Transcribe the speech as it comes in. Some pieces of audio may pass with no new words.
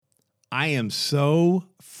I am so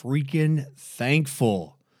freaking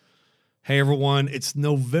thankful. Hey everyone, it's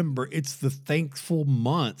November. It's the thankful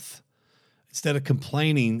month. Instead of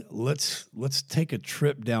complaining, let's take a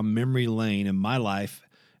trip down memory lane in my life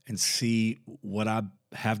and see what I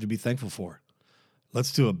have to be thankful for.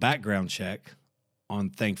 Let's do a background check on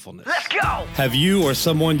thankfulness. Let's go! Have you or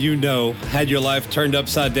someone you know had your life turned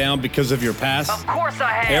upside down because of your past? Of course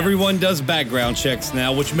I have. Everyone does background checks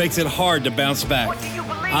now, which makes it hard to bounce back. What do you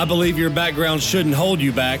believe? I believe your background shouldn't hold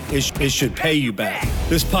you back. It should pay you back.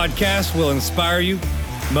 This podcast will inspire you,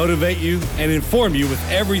 motivate you, and inform you with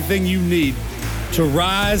everything you need to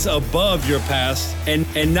rise above your past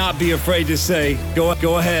and not be afraid to say, go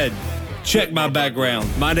ahead, check my background.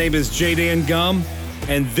 My name is J.Dan Gum,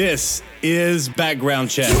 and this is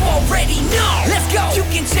Background Check. You already know. Let's go. You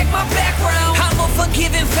can check my background. I'm a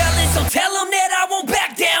forgiving felon, so tell them that I won't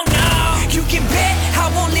back down. No. You can bet I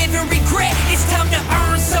won't live in regret. It's time to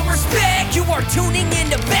earn some respect. You are tuning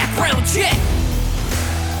in to Background Check.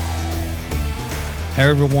 Hey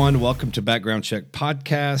everyone, welcome to Background Check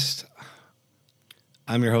Podcast.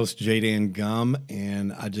 I'm your host, J.Dan Gum,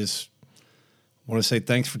 and I just want to say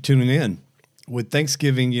thanks for tuning in. With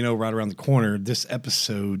Thanksgiving, right around the corner, this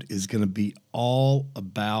episode is going to be all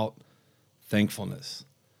about thankfulness.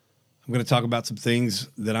 I'm going to talk about some things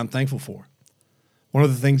that I'm thankful for. One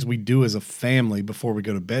of the things we do as a family before we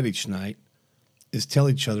go to bed each night is tell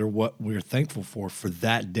each other what we're thankful for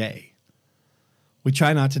that day. We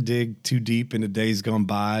try not to dig too deep into days gone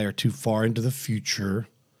by or too far into the future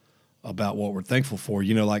about what we're thankful for.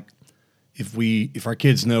 Like if our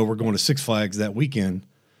kids know we're going to Six Flags that weekend,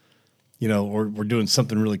 or we're doing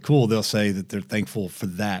something really cool, they'll say that they're thankful for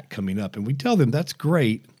that coming up. And we tell them that's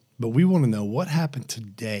great, but we want to know what happened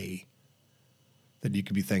today that you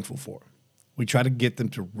could be thankful for. We try to get them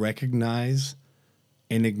to recognize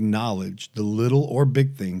and acknowledge the little or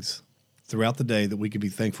big things throughout the day that we could be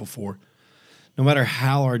thankful for, no matter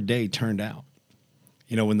how our day turned out.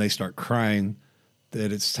 When they start crying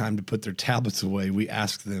that it's time to put their tablets away, we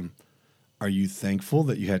ask them, are you thankful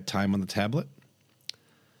that you had time on the tablet?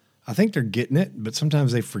 I think they're getting it, but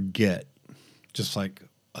sometimes they forget, just like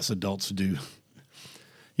us adults do.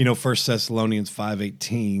 1 Thessalonians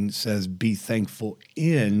 5:18 says, be thankful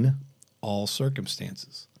in all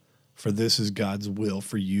circumstances, for this is God's will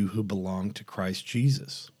for you who belong to Christ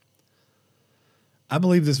Jesus. I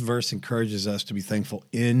believe this verse encourages us to be thankful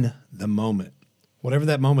in the moment. Whatever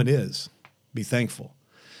that moment is, be thankful.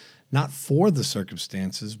 Not for the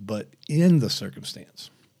circumstances, but in the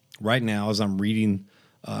circumstance. Right now, as I'm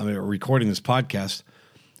recording this podcast,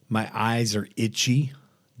 my eyes are itchy,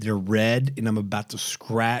 they're red, and I'm about to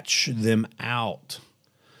scratch them out.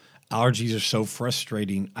 Allergies are so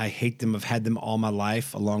frustrating. I hate them. I've had them all my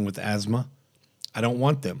life, along with asthma. I don't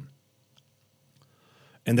want them.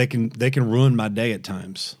 And they can ruin my day at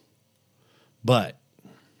times. But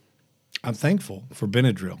I'm thankful for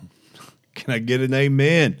Benadryl. Can I get an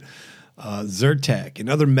amen? Zyrtec and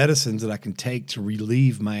other medicines that I can take to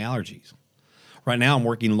relieve my allergies. Right now, I'm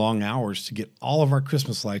working long hours to get all of our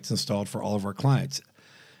Christmas lights installed for all of our clients.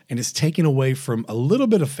 And it's taken away from a little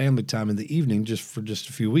bit of family time in the evening for a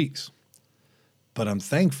few weeks. But I'm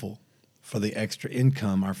thankful for the extra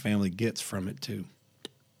income our family gets from it too.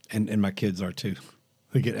 And my kids are too.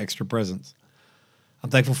 They get extra presents. I'm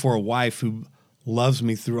thankful for a wife who loves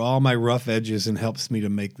me through all my rough edges and helps me to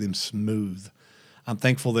make them smooth. I'm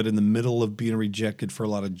thankful that in the middle of being rejected for a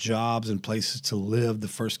lot of jobs and places to live the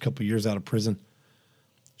first couple years out of prison,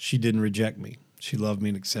 she didn't reject me. She loved me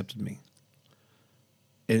and accepted me.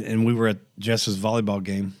 And we were at Jess's volleyball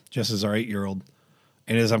game. Jess is our 8-year-old.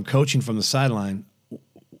 And as I'm coaching from the sideline,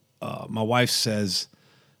 my wife says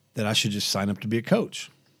that I should just sign up to be a coach.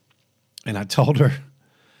 And I told her,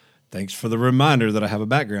 thanks for the reminder that I have a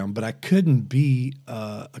background, but I couldn't be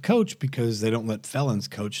a coach because they don't let felons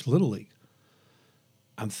coach Little League.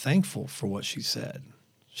 I'm thankful for what she said.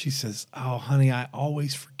 She says, oh, honey, I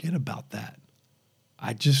always forget about that.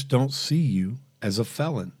 I just don't see you as a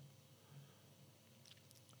felon.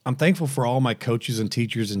 I'm thankful for all my coaches and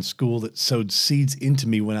teachers in school that sowed seeds into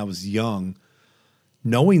me when I was young,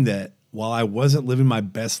 knowing that while I wasn't living my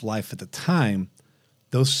best life at the time,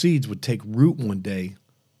 those seeds would take root one day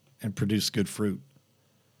and produce good fruit.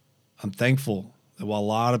 I'm thankful that while a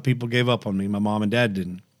lot of people gave up on me, my mom and dad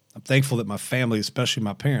didn't. I'm thankful that my family, especially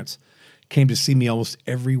my parents, came to see me almost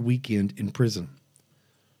every weekend in prison.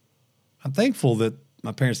 I'm thankful that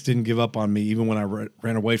my parents didn't give up on me even when I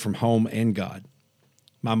ran away from home and God.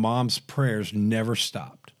 My mom's prayers never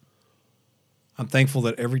stopped. I'm thankful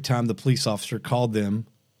that every time the police officer called them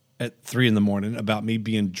at 3 a.m. about me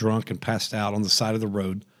being drunk and passed out on the side of the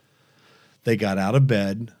road, they got out of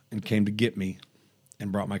bed and came to get me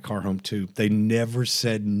and brought my car home too. They never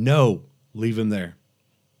said, no, leave him there.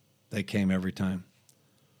 They came every time.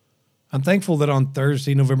 I'm thankful that on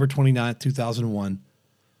Thursday, November 29th, 2001,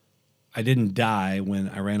 I didn't die when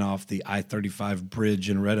I ran off the I-35 bridge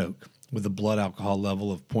in Red Oak with a blood alcohol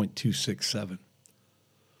level of 0.267.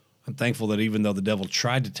 I'm thankful that even though the devil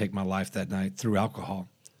tried to take my life that night through alcohol,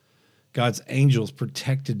 God's angels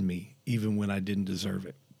protected me even when I didn't deserve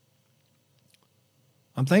it.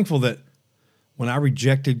 I'm thankful that when I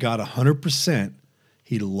rejected God 100%,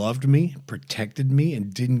 he loved me, protected me,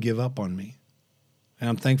 and didn't give up on me. And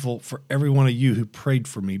I'm thankful for every one of you who prayed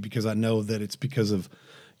for me, because I know that it's because of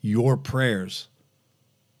your prayers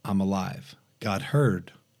I'm alive. God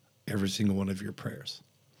heard every single one of your prayers.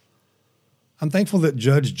 I'm thankful that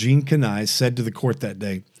Judge Gene Kanai said to the court that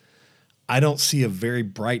day, I don't see a very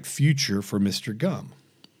bright future for Mr. Gum.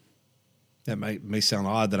 That may sound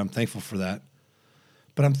odd that I'm thankful for that,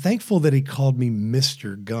 but I'm thankful that he called me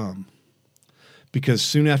Mr. Gum, because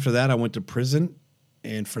soon after that I went to prison,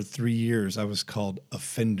 and for 3 years I was called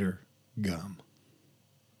Offender Gum.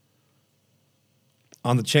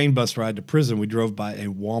 On the chain bus ride to prison, we drove by a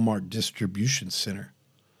Walmart distribution center.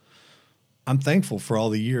 I'm thankful for all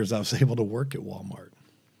the years I was able to work at Walmart.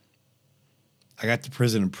 I got to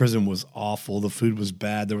prison, and prison was awful. The food was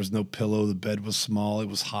bad. There was no pillow. The bed was small. It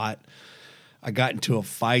was hot. I got into a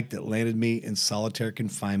fight that landed me in solitary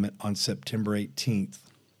confinement on September 18th,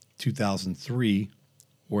 2003,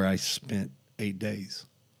 where I spent 8 days.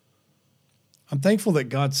 I'm thankful that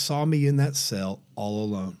God saw me in that cell all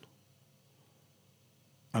alone.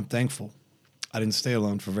 I'm thankful I didn't stay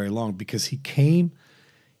alone for very long, because he came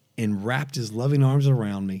and wrapped his loving arms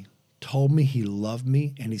around me, told me he loved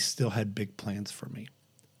me, and he still had big plans for me.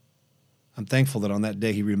 I'm thankful that on that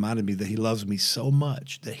day he reminded me that he loves me so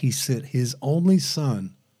much that he sent his only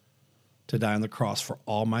son to die on the cross for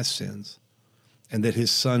all my sins, and that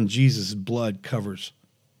his son Jesus' blood covers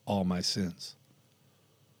all my sins.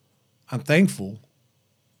 I'm thankful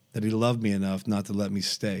that he loved me enough not to let me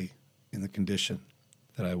stay in the condition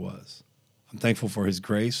that I was. I'm thankful for his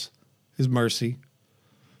grace, his mercy,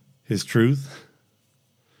 his truth,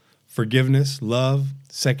 forgiveness, love,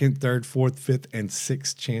 second, third, fourth, fifth, and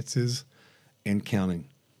sixth chances, and counting.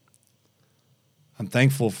 I'm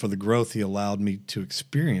thankful for the growth he allowed me to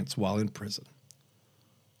experience while in prison.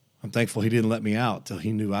 I'm thankful he didn't let me out till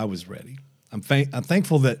he knew I was ready. I'm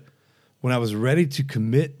thankful that when I was ready to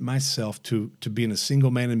commit myself to being a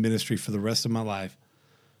single man in ministry for the rest of my life,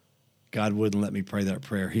 God wouldn't let me pray that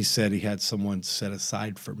prayer. He said he had someone set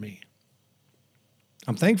aside for me.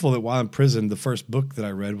 I'm thankful that while in prison, the first book that I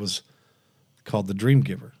read was called The Dream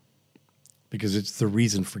Giver, because it's the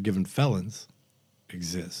reason forgiven felons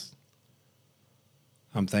exist.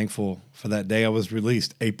 I'm thankful for that day I was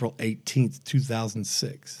released, April 18th,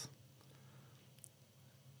 2006.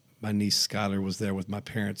 My niece Skylar was there with my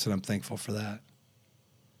parents, and I'm thankful for that.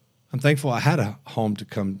 I'm thankful I had a home to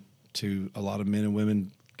come to. A lot of men and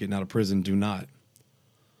women getting out of prison do not.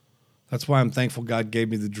 That's why I'm thankful God gave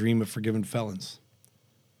me the dream of forgiven felons.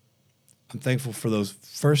 I'm thankful for those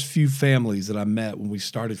first few families that I met when we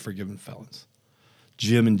started Forgiven Felons.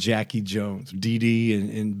 Jim and Jackie Jones, Dee Dee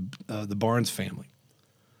and the Barnes family.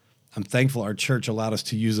 I'm thankful our church allowed us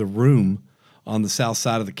to use a room on the south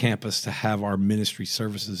side of the campus to have our ministry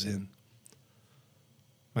services in.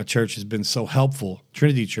 My church has been so helpful,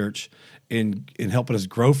 Trinity Church, in helping us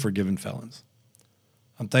grow Forgiven Felons.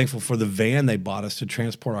 I'm thankful for the van they bought us to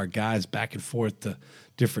transport our guys back and forth to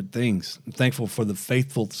different things. I'm thankful for the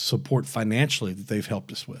faithful support financially that they've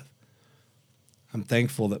helped us with. I'm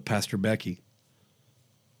thankful that Pastor Becky,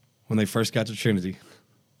 when they first got to Trinity,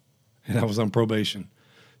 and I was on probation,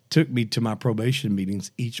 took me to my probation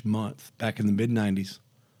meetings each month back in the mid-90s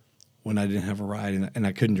when I didn't have a ride and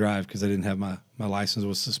I couldn't drive because I didn't have my license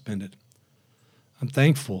was suspended. I'm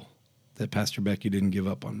thankful that Pastor Becky didn't give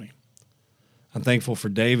up on me. I'm thankful for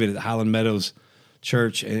David at Highland Meadows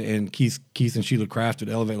Church and Keith and Sheila Craft at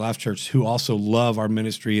Elevate Life Church, who also love our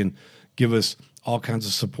ministry and give us all kinds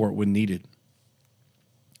of support when needed.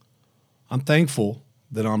 I'm thankful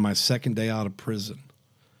that on my second day out of prison,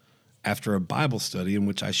 after a Bible study in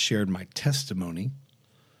which I shared my testimony,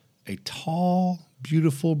 a tall,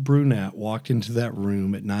 beautiful brunette walked into that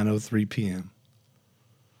room at 9:03 p.m.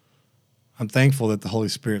 I'm thankful that the Holy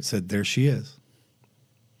Spirit said, "There she is,"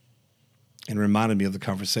 and reminded me of the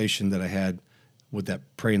conversation that I had with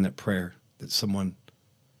praying that prayer that someone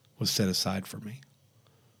was set aside for me.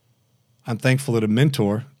 I'm thankful that a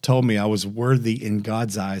mentor told me I was worthy in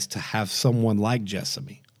God's eyes to have someone like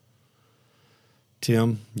Jessamy.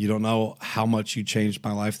 Tim, you don't know how much you changed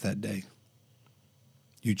my life that day.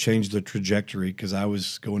 You changed the trajectory because I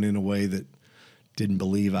was going in a way that didn't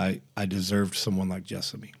believe I deserved someone like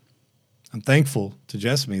Jessamy. I'm thankful to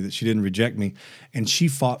Jessamy that she didn't reject me, and she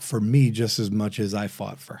fought for me just as much as I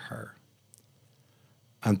fought for her.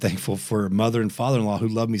 I'm thankful for a mother and father-in-law who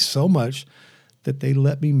love me so much that they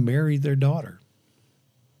let me marry their daughter.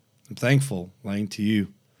 I'm thankful, Lane, to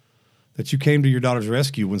you, that you came to your daughter's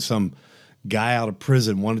rescue when some guy out of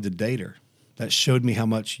prison wanted to date her. That showed me how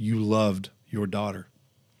much you loved your daughter.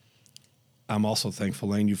 I'm also thankful,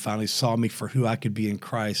 Lane, you finally saw me for who I could be in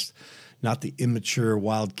Christ, not the immature,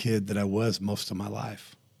 wild kid that I was most of my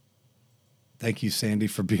life. Thank you, Sandy,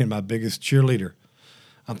 for being my biggest cheerleader.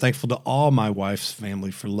 I'm thankful to all my wife's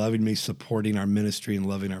family for loving me, supporting our ministry, and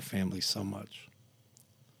loving our family so much.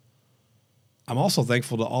 I'm also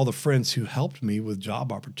thankful to all the friends who helped me with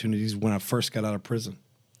job opportunities when I first got out of prison.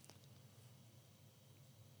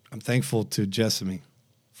 I'm thankful to Jessamy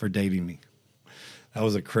for dating me. That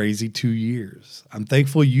was a crazy 2 years. I'm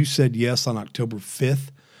thankful you said yes on October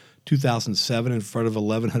 5th, 2007 in front of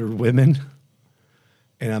 1,100 women.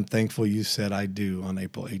 And I'm thankful you said I do on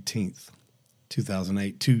April 18th,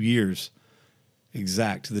 2008, 2 years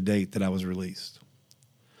exact to the date that I was released.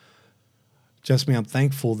 Jessamy, I'm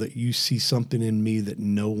thankful that you see something in me that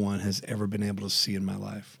no one has ever been able to see in my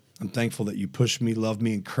life. I'm thankful that you push me, love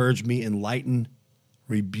me, encourage me, enlighten,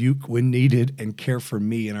 rebuke when needed, and care for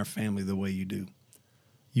me and our family the way you do.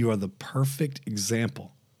 You are the perfect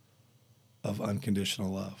example of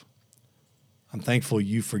unconditional love. I'm thankful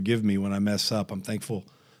you forgive me when I mess up. I'm thankful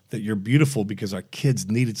that you're beautiful because our kids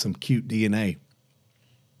needed some cute DNA.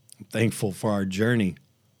 I'm thankful for our journey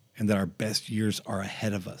and that our best years are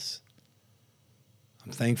ahead of us.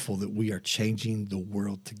 I'm thankful that we are changing the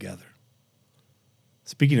world together.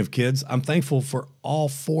 Speaking of kids, I'm thankful for all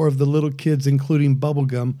 4 of the little kids, including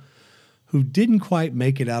Bubblegum, who didn't quite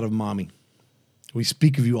make it out of mommy. We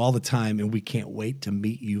speak of you all the time, and we can't wait to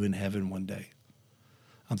meet you in heaven one day.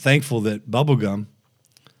 I'm thankful that Bubblegum,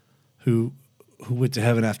 who went to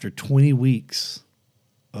heaven after 20 weeks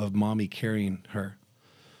of mommy carrying her,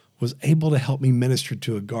 was able to help me minister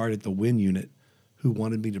to a guard at the WIN unit who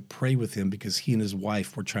wanted me to pray with him because he and his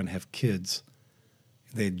wife were trying to have kids.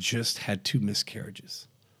 They had just had 2 miscarriages.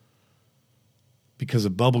 Because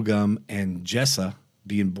of Bubblegum and Jessa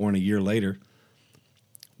being born a year later,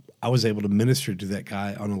 I was able to minister to that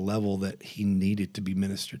guy on a level that he needed to be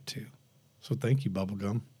ministered to. So thank you,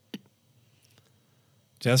 Bubblegum.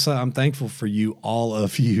 Jessa, I'm thankful for you, all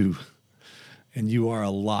of you. And you are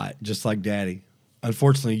a lot, just like Daddy.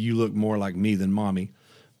 Unfortunately, you look more like me than Mommy,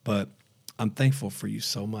 but I'm thankful for you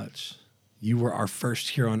so much. You were our first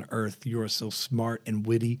here on earth. You are so smart and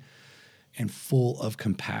witty and full of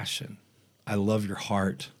compassion. I love your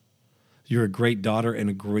heart. You're a great daughter and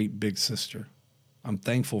a great big sister. I'm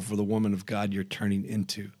thankful for the woman of God you're turning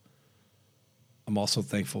into. I'm also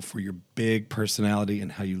thankful for your big personality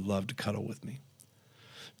and how you love to cuddle with me.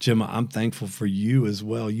 Gemma, I'm thankful for you as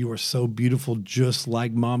well. You are so beautiful, just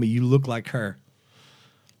like Mommy. You look like her.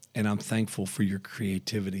 And I'm thankful for your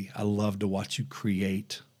creativity. I love to watch you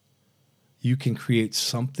create. You can create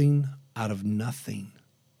something out of nothing.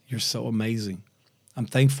 You're so amazing. I'm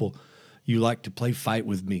thankful you like to play fight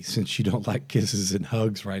with me since you don't like kisses and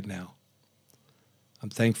hugs right now. I'm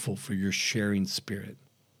thankful for your sharing spirit.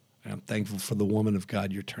 And I'm thankful for the woman of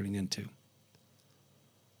God you're turning into.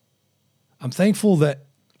 I'm thankful that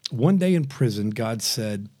one day in prison, God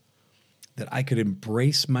said that I could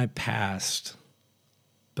embrace my past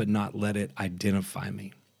but not let it identify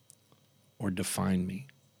me or define me.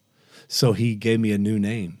 So he gave me a new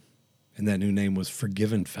name, and that new name was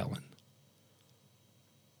Forgiven Felon.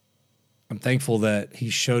 I'm thankful that he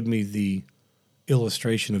showed me the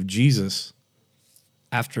illustration of Jesus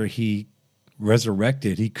after he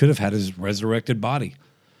resurrected. He could have had his resurrected body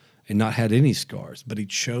and not had any scars, but he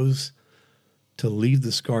chose to leave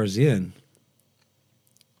the scars in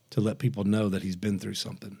to let people know that he's been through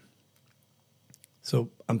something.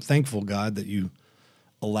 So I'm thankful, God, that you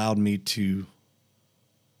allowed me to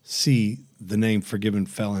see the name Forgiven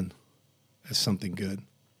Felon as something good.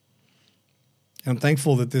 And I'm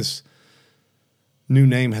thankful that this new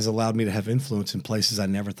name has allowed me to have influence in places I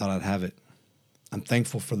never thought I'd have it. I'm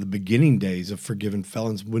thankful for the beginning days of Forgiven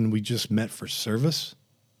Felons when we just met for service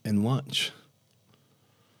and lunch.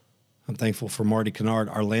 I'm thankful for Marty Kennard,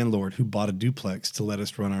 our landlord, who bought a duplex to let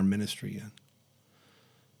us run our ministry in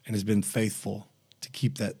and has been faithful to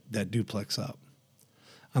keep that duplex up.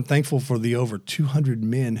 I'm thankful for the over 200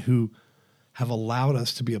 men who have allowed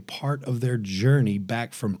us to be a part of their journey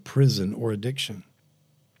back from prison or addiction.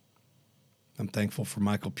 I'm thankful for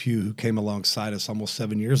Michael Pugh, who came alongside us almost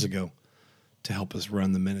 7 years ago to help us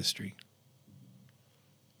run the ministry.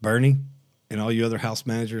 Bernie and all you other house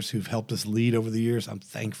managers who've helped us lead over the years, I'm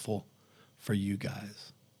thankful for you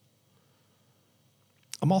guys.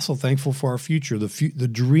 I'm also thankful for our future, the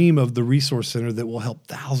dream of the Resource Center that will help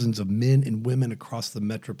thousands of men and women across the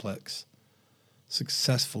Metroplex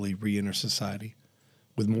successfully reenter society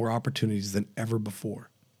with more opportunities than ever before.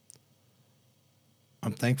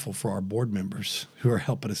 I'm thankful for our board members who are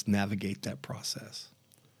helping us navigate that process.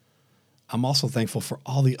 I'm also thankful for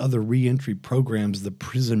all the other reentry programs, the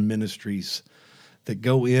prison ministries that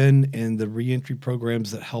go in, and the reentry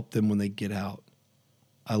programs that help them when they get out.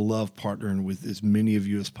 I love partnering with as many of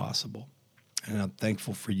you as possible. And I'm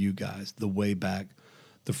thankful for you guys, the Way Back,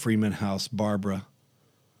 the Freeman House, Barbara,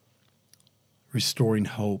 Restoring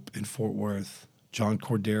Hope in Fort Worth, John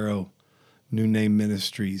Cordero, New Name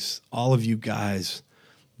Ministries, all of you guys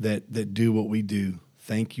that do what we do.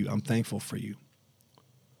 Thank you. I'm thankful for you.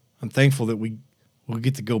 I'm thankful that we'll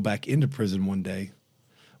get to go back into prison one day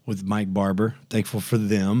with Mike Barber. Thankful for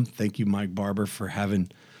them. Thank you, Mike Barber, for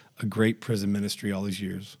having a great prison ministry all these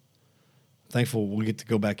years. Thankful we'll get to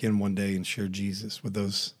go back in one day and share Jesus with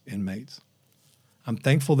those inmates. I'm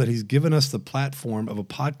thankful that he's given us the platform of a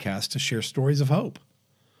podcast to share stories of hope.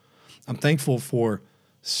 I'm thankful for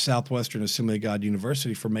Southwestern Assembly of God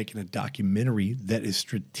University for making a documentary that is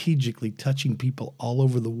strategically touching people all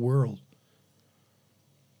over the world.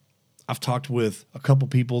 I've talked with a couple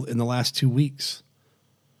people in the last 2 weeks.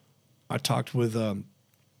 I talked with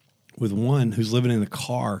one who's living in a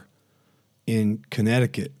car in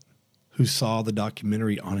Connecticut who saw the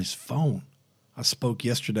documentary on his phone. I spoke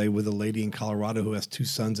yesterday with a lady in Colorado who has 2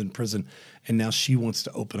 sons in prison, and now she wants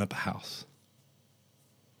to open up a house.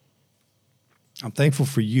 I'm thankful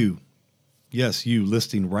for you. Yes, you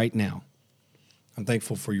listening right now. I'm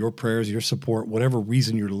thankful for your prayers, your support, whatever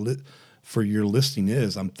reason for your listening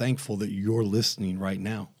is. I'm thankful that you're listening right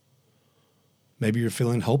now. Maybe you're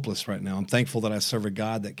feeling hopeless right now. I'm thankful that I serve a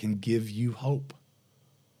God that can give you hope.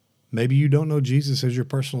 Maybe you don't know Jesus as your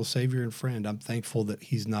personal Savior and friend. I'm thankful that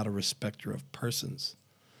he's not a respecter of persons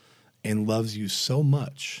and loves you so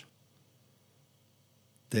much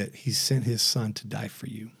that he sent his son to die for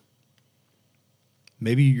you.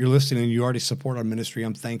 Maybe you're listening and you already support our ministry.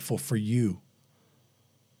 I'm thankful for you.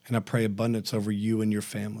 And I pray abundance over you and your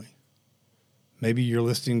family. Maybe your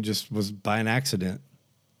listening just was by an accident.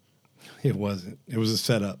 It wasn't. It was a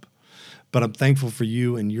setup. But I'm thankful for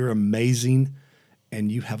you, and you're amazing,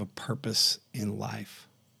 and you have a purpose in life.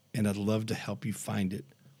 And I'd love to help you find it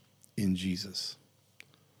in Jesus.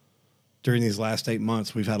 During these last 8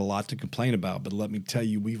 months, we've had a lot to complain about, but let me tell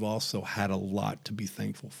you, we've also had a lot to be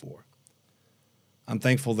thankful for. I'm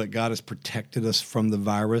thankful that God has protected us from the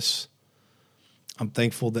virus. I'm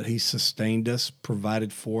thankful that he sustained us,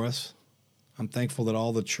 provided for us. I'm thankful that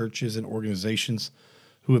all the churches and organizations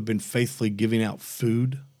who have been faithfully giving out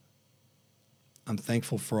food. I'm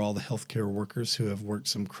thankful for all the healthcare workers who have worked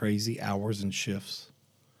some crazy hours and shifts.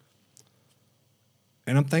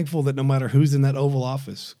 And I'm thankful that no matter who's in that Oval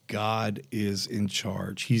Office, God is in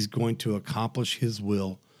charge. He's going to accomplish his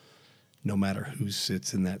will no matter who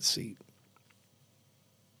sits in that seat.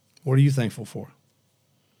 What are you thankful for?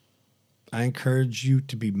 I encourage you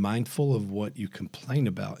to be mindful of what you complain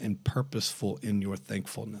about and purposeful in your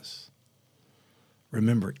thankfulness.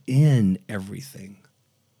 Remember, in everything,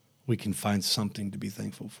 we can find something to be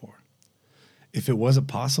thankful for. If it wasn't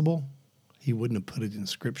possible, he wouldn't have put it in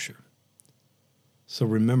Scripture. So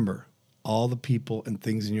remember all the people and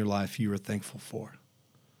things in your life you are thankful for.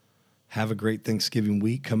 Have a great Thanksgiving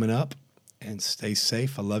week coming up, and stay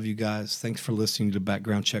safe. I love you guys. Thanks for listening to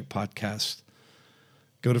Background Check Podcast.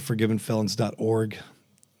 Go to forgivenfelons.org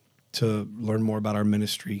to learn more about our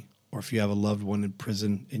ministry. Or if you have a loved one in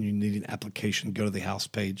prison and you need an application, go to the house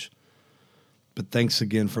page. But thanks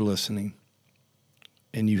again for listening.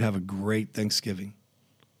 And you have a great Thanksgiving,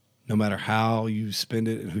 no matter how you spend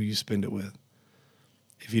it and who you spend it with.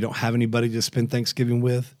 If you don't have anybody to spend Thanksgiving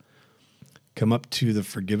with, come up to the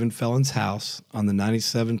Forgiven Felons house on the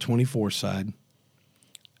 9724 side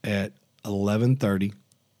at 11:30,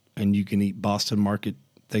 and you can eat Boston Market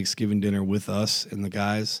Thanksgiving dinner with us and the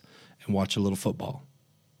guys and watch a little football.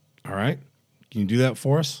 All right? Can you do that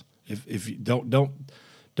for us? If you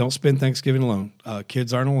don't spend Thanksgiving alone.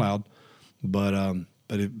 Kids aren't allowed, but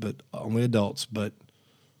only adults. But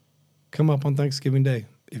come up on Thanksgiving Day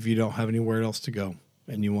if you don't have anywhere else to go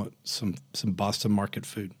and you want some Boston Market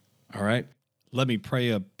food. All right? Let me pray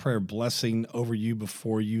a prayer blessing over you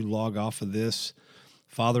before you log off of this.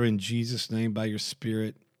 Father, in Jesus' name, by your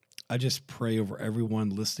Spirit, I just pray over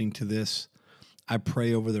everyone listening to this. I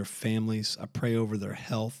pray over their families. I pray over their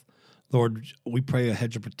health. Lord, we pray a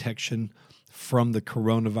hedge of protection from the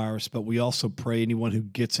coronavirus, but we also pray anyone who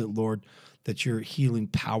gets it, Lord, that your healing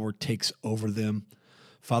power takes over them.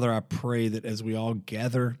 Father, I pray that as we all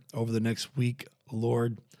gather over the next week,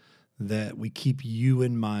 Lord, that we keep you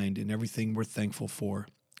in mind in everything we're thankful for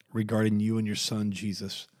regarding you and your Son,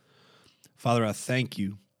 Jesus. Father, I thank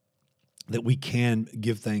you that we can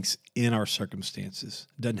give thanks in our circumstances.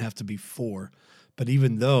 It doesn't have to be for, but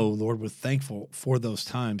even though, Lord, we're thankful for those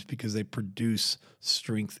times because they produce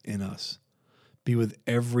strength in us. Be with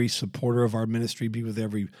every supporter of our ministry. Be with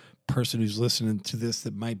every person who's listening to this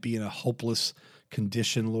that might be in a hopeless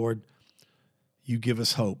condition, Lord. You give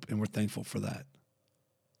us hope, and we're thankful for that.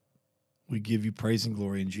 We give you praise and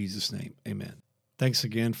glory in Jesus' name. Amen. Thanks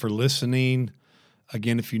again for listening.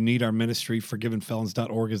 Again, if you need our ministry,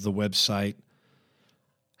 forgivenfelons.org is the website.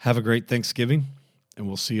 Have a great Thanksgiving, and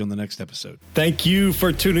we'll see you on the next episode. Thank you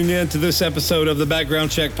for tuning in to this episode of the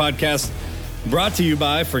Background Check Podcast, brought to you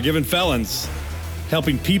by Forgiven Felons,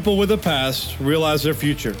 helping people with a past realize their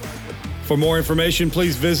future. For more information,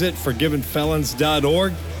 please visit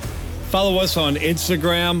forgivenfelons.org. Follow us on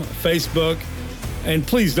Instagram, Facebook, and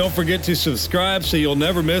please don't forget to subscribe so you'll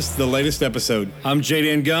never miss the latest episode. I'm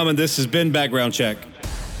J.Dan Gum, and this has been Background Check.